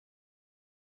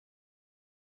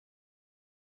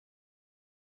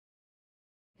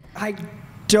I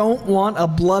don't want a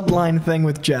bloodline thing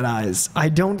with Jedis. I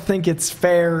don't think it's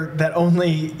fair that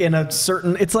only in a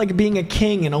certain... It's like being a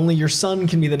king and only your son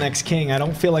can be the next king. I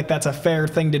don't feel like that's a fair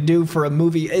thing to do for a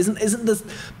movie. Isn't the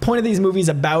point of these movies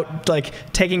about like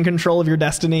taking control of your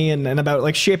destiny and about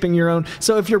like shaping your own...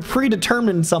 So if you're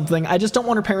predetermined something, I just don't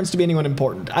want her parents to be anyone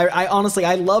important. I honestly,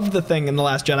 I loved the thing in The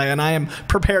Last Jedi, and I am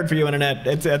prepared for you,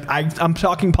 Internet. I'm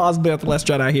talking positively about The Last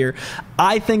Jedi here.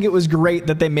 I think it was great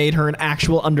that they made her an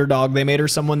actual underdog. They made her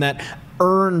someone that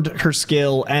earned her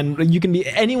skill, and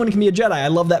anyone can be a Jedi. I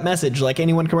love that message. Like,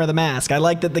 anyone can wear the mask. I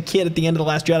like that the kid at the end of The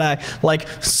Last Jedi like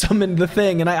summoned the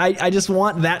thing, and I just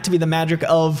want that to be the magic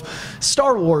of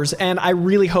Star Wars. And I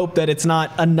really hope that it's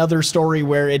not another story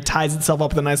where it ties itself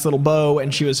up with a nice little bow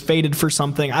and she was fated for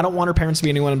something. I don't want her parents to be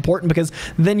anyone important, because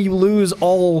then you lose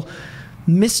all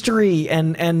mystery,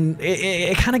 and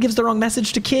it kind of gives the wrong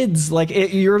message to kids. Like,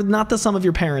 you're not the sum of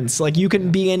your parents. Like, you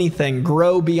can be anything,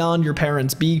 grow beyond your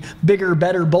parents, be bigger,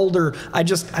 better, bolder.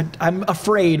 I'm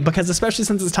afraid, because especially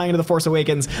since it's tying into The Force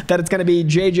Awakens, that it's going to be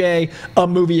JJ, a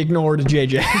movie ignored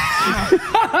JJ.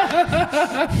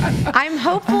 I'm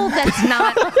hopeful that's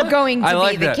not going to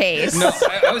be the case. No,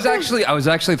 I was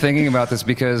actually thinking about this,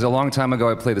 because a long time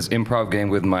ago I played this improv game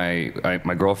with my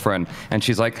girlfriend, and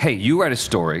she's like, hey, you write a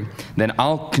story, then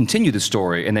I'll continue the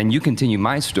story, and then you continue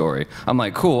my story. I'm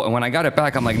like, cool. And when I got it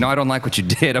back, I'm like, no, I don't like what you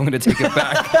did. I'm going to take it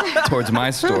back towards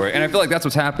my story. And I feel like that's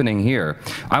what's happening here.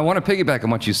 I want to piggyback on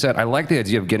what you said. I like the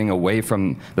idea of getting away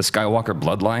from the Skywalker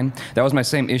bloodline. That was my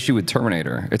same issue with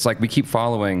Terminator. It's like we keep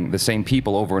following the same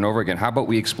people over and over again. How about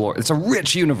we explore? It's a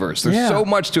rich universe. There's so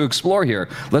much to explore here.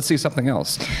 Let's see something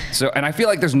else. So, and I feel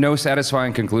like there's no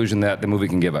satisfying conclusion that the movie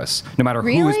can give us, no matter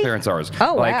who his parents are.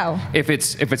 Oh, like, wow. If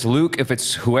it's Luke, if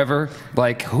it's whoever,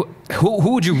 like,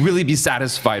 who would you really be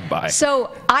satisfied by?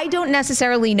 So I don't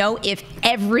necessarily know if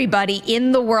everybody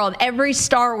in the world, every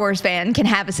Star Wars fan, can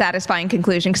have a satisfying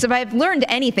conclusion. Because if I've learned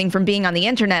anything from being on the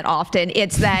internet often,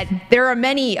 it's that there are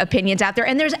many opinions out there,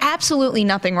 and there's absolutely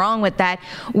nothing wrong with that.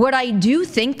 What I do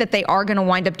think that they are going to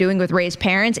wind up doing with Rey's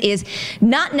parents is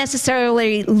not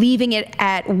necessarily leaving it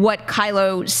at what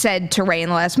Kylo said to Rey in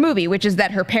the last movie, which is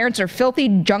that her parents are filthy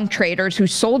junk traders who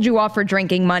sold you off for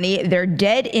drinking money. They're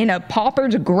dead in a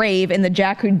pauper's grave in the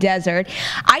Jakku desert.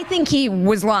 I think he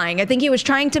was lying. I think he was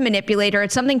trying to manipulate her.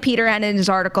 It's something Peter had in his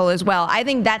article as well. I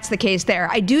think that's the case there.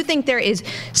 I do think there is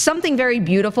something very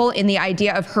beautiful in the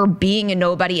idea of her being a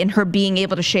nobody and her being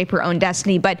able to shape her own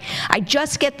destiny, but I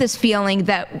just get this feeling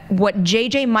that what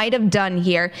JJ might have done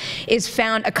here is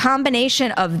found a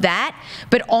combination of that,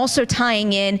 but also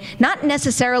tying in not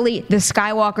necessarily the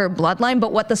Skywalker bloodline,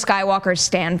 but what the Skywalkers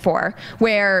stand for,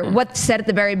 where what's said at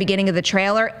the very beginning of the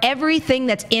trailer, everything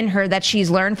that's in her that she's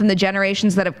learned from the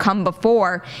generations that have come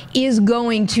before is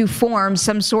going to form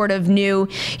some sort of new,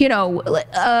 you know,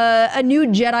 a new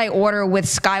Jedi Order with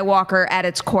Skywalker at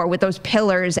its core, with those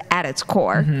pillars at its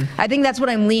core. I think that's what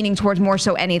I'm leaning towards more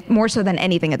so than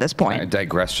anything at this point. Can I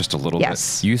digress just a little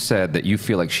bit? You said that you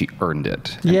feel like she earned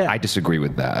it. And I disagree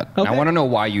with that. Okay. I want to know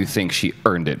why you think she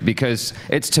earned it, because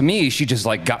it's, to me, she just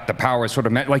like got the power, sort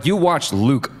of, like you watched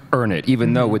Luke earn it,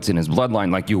 even though it's in his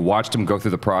bloodline. Like, you watched him go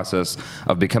through the process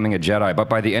of becoming a Jedi, but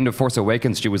by the end of Force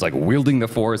Awakens, she was like wielding the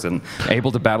Force and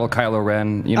able to battle Kylo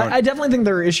Ren. You know, I definitely think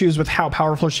there are issues with how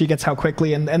powerful she gets, how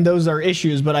quickly, and those are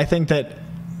issues, but I think that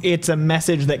it's a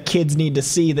message that kids need to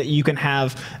see, that you can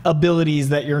have abilities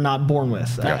that you're not born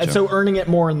with. Gotcha. So earning it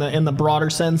more in the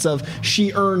broader sense of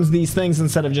she earns these things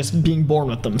instead of just being born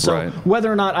with them. So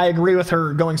whether or not I agree with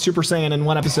her going Super Saiyan in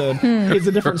one episode is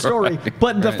a different story.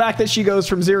 But the fact that she goes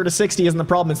from 0 to 60 isn't the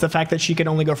problem. It's the fact that she can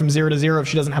only go from 0 to 0 if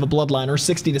she doesn't have a bloodline, or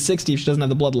 60 to 60 if she doesn't have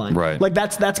the bloodline. Like,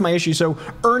 that's my issue. So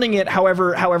earning it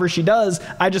however she does,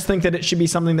 I just think that it should be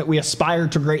something that we aspire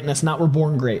to greatness, not we're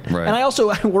born great. And I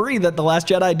also worry that The Last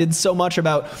Jedi did so much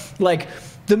about, like,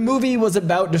 the movie was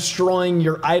about destroying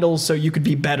your idols so you could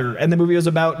be better, and the movie was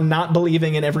about not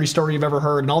believing in every story you've ever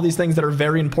heard, and all these things that are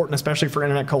very important, especially for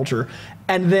internet culture.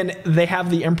 And then they have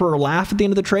the Emperor laugh at the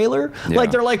end of the trailer.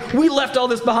 Like, they're like, we left all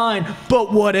this behind,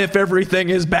 but what if everything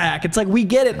is back? It's like, we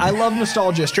get it. I love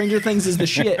nostalgia. Stranger Things is the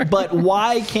shit, but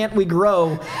why can't we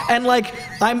grow? And like,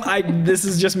 this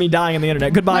is just me dying on the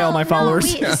internet. Goodbye, all my followers.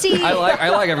 See, I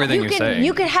like everything you're saying.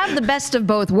 You could have the best of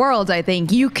both worlds, I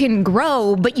think. You can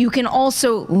grow, but you can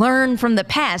also also learn from the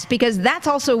past, because that's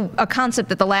also a concept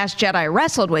that The Last Jedi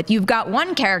wrestled with. You've got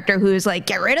one character who's like,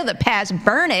 get rid of the past,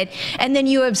 burn it, and then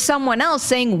you have someone else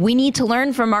saying, we need to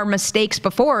learn from our mistakes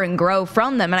before and grow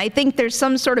from them. And I think there's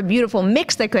some sort of beautiful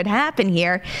mix that could happen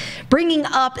here. Bringing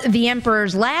up the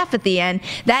Emperor's laugh at the end,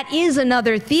 that is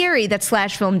another theory that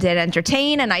Slash Film did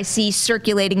entertain, and I see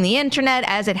circulating the internet,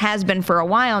 as it has been for a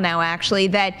while now actually,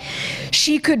 that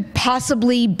she could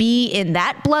possibly be in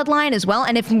that bloodline as well.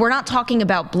 And if we're not talking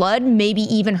about blood, maybe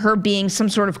even her being some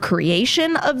sort of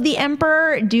creation of the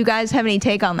Emperor. Do you guys have any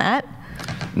take on that?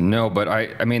 No, but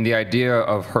I mean, the idea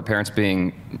of her parents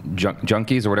being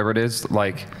junkies or whatever it is,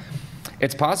 like,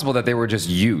 it's possible that they were just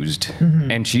used,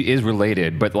 and she is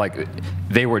related, but like,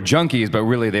 they were junkies, but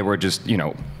really they were just, you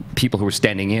know, people who were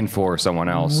standing in for someone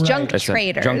else. Right. Junk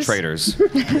traders. Junk traders.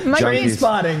 Train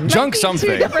spotting. Junk something.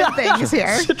 Two different things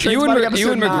here. Ewan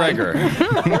McGregor.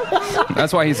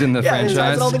 That's why he's in the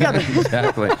franchise. It all together.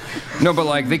 Exactly. No, but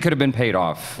like, they could have been paid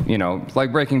off, you know,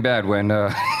 like Breaking Bad when,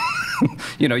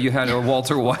 you know, you had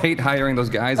Walter White hiring those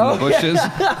guys in the bushes.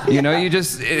 Yeah. You know, you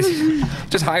just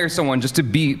hire someone just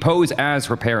to pose as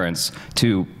her parents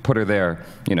to put her there,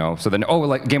 you know. So then,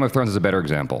 like Game of Thrones is a better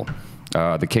example.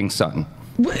 The King's son.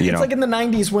 It's like in the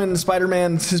 90s when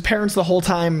Spider-Man, his parents the whole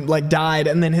time like died,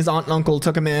 and then his aunt and uncle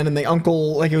took him in, and the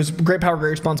uncle, like, it was great power,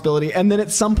 great responsibility, and then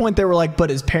at some point they were like, but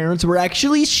his parents were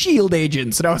actually S.H.I.E.L.D.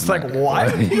 agents, and I was like, why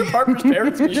would Peter Parker's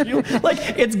parents be S.H.I.E.L.D.?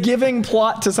 Like, it's giving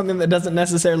plot to something that doesn't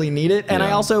necessarily need it, and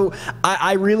I also,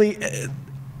 I really...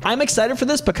 I'm excited for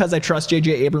this because I trust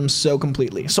J.J. Abrams so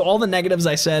completely. So all the negatives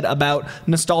I said about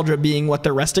nostalgia being what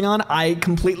they're resting on, I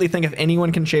completely think if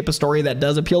anyone can shape a story that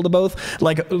does appeal to both,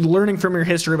 like learning from your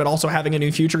history but also having a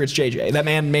new future, it's J.J. That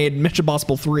man made Mission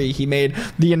Impossible 3. He made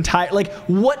the entire, like,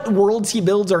 what worlds he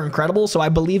builds are incredible, so I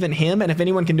believe in him, and if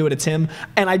anyone can do it, it's him.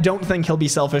 And I don't think he'll be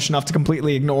selfish enough to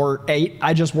completely ignore 8.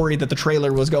 I just worry that the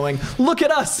trailer was going, look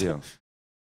at us! Yeah.